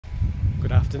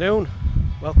Good afternoon,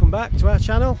 welcome back to our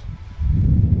channel.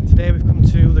 Today we've come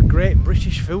to the Great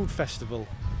British Food Festival,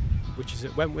 which is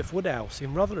at Wentworth Woodhouse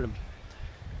in Rotherham.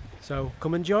 So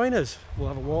come and join us, we'll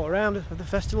have a walk around of the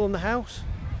festival and the house.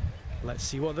 Let's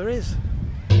see what there is.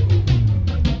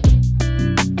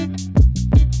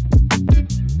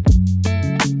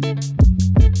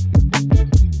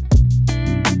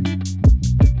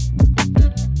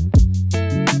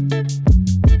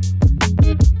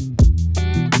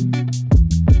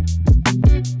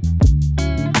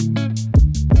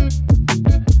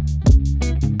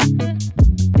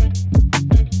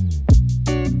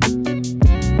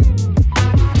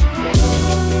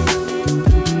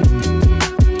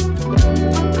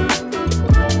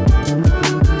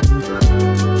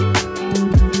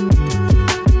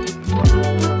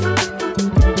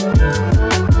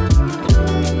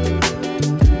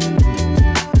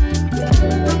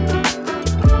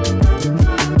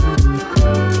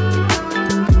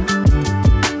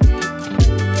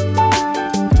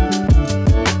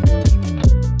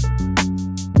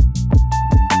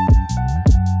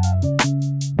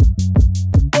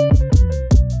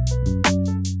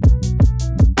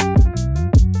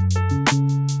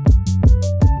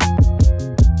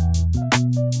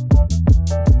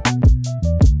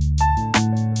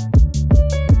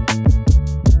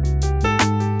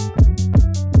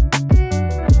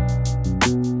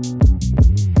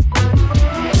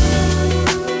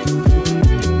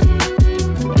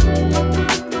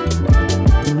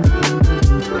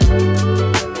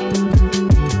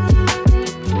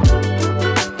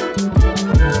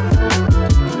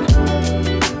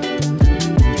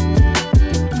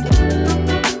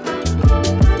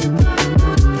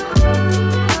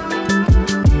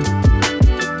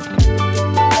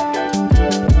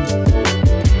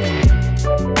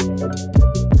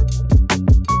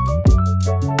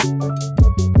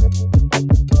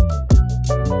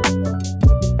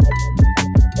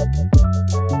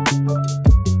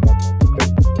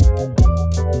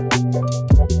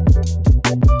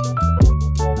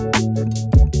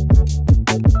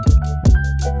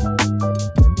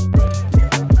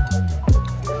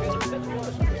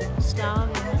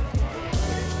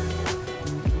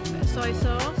 Soy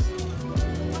sauce.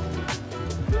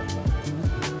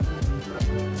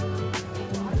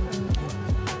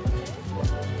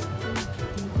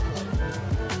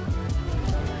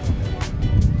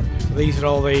 So these are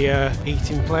all the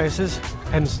eating places,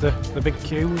 hence the big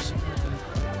queues.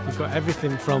 We've got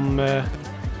everything from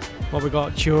what we've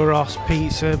got: churros,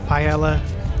 pizza, paella,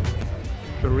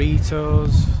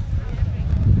 burritos.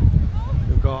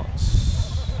 We've got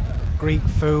Greek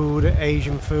food,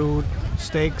 Asian food,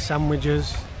 steak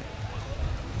sandwiches.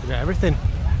 We've got everything.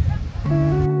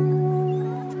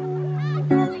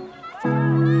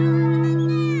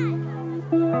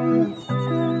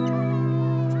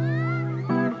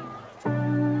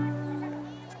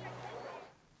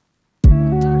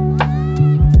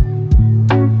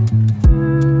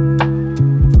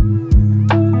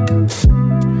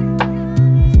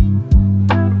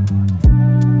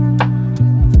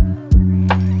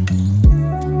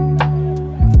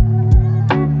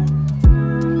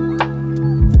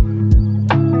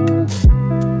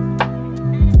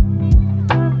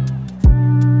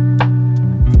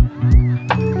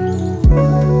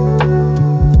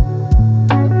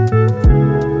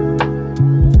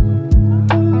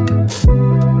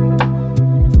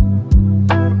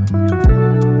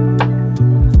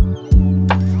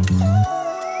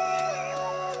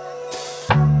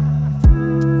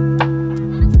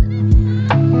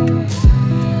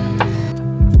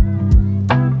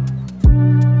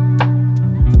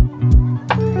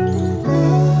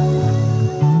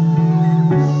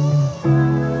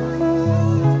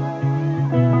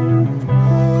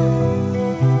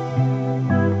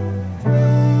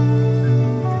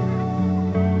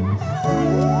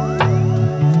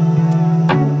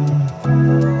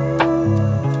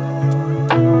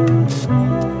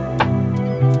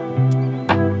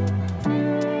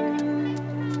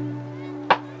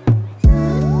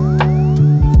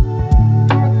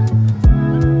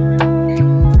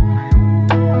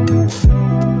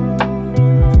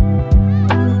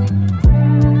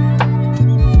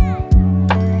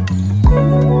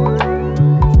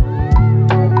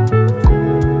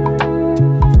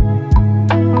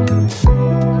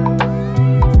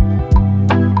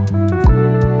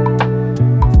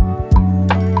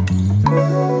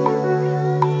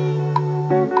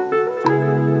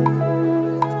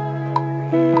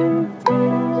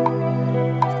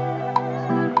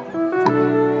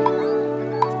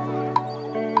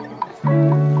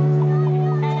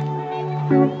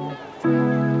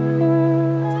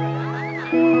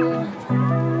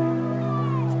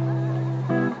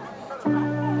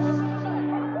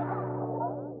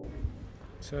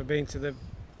 So I've been to the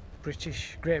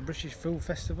Great British Food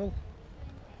Festival.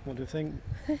 What do you think?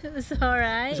 It was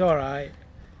alright. It was alright.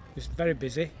 It was very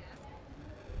busy.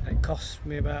 It cost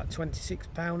me about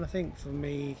 £26 I think for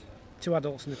me, 2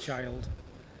 adults and a child.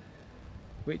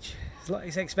 Which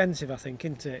it's expensive I think,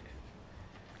 isn't it?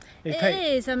 It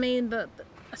is, I mean, but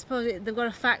I suppose they've got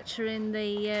to factor in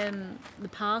the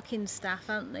parking staff,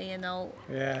 haven't they, and all.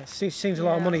 Yeah, it seems a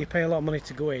lot of money. You pay a lot of money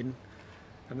to go in,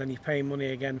 and then you pay money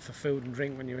again for food and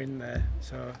drink when you're in there.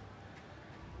 So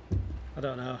I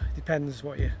don't know. It depends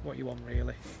what you want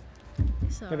really.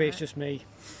 Maybe it's just me,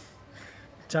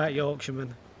 tight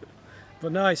Yorkshireman.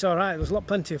 But no, it's all right. There's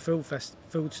plenty of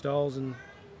food stalls and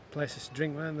places to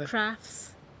drink, weren't there?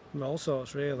 Crafts. And all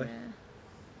sorts really.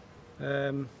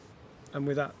 Yeah. And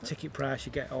with that ticket price,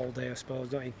 you get all day, I suppose,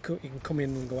 don't you? You can come in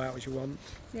and go out as you want.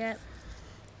 Yeah.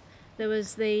 There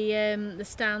was the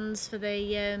stands for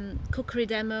the cookery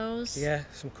demos. Yeah,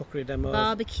 some cookery demos.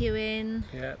 Barbecuing.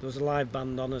 Yeah, there was a live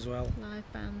band on as well.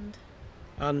 Live band.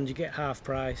 And you get half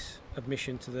price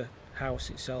admission to the house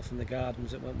itself and the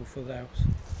gardens at Wentworth Woodhouse.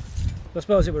 I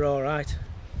suppose it were all right.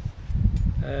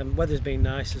 Weather's been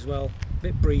nice as well. A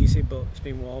bit breezy, but it's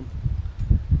been warm.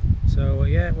 So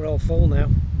yeah, we're all full now.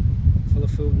 Full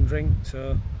of food and drink,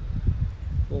 so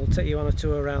we'll take you on a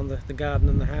tour around the garden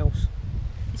and the house.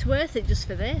 It's worth it just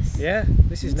for this. Yeah,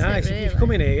 this is Isn't nice. it, really? If you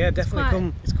come in here, yeah, definitely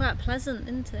come. It's quite pleasant,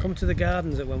 isn't it? Come to the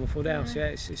gardens at Wentworth Woodhouse. Yeah.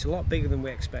 Yeah, it's a lot bigger than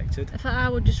we expected. I thought I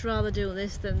would just rather do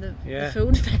this than the Yeah.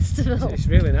 food festival. It's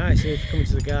really nice here if you come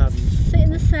to the gardens. Sit in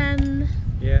the sun,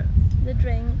 Yeah, the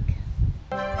drink.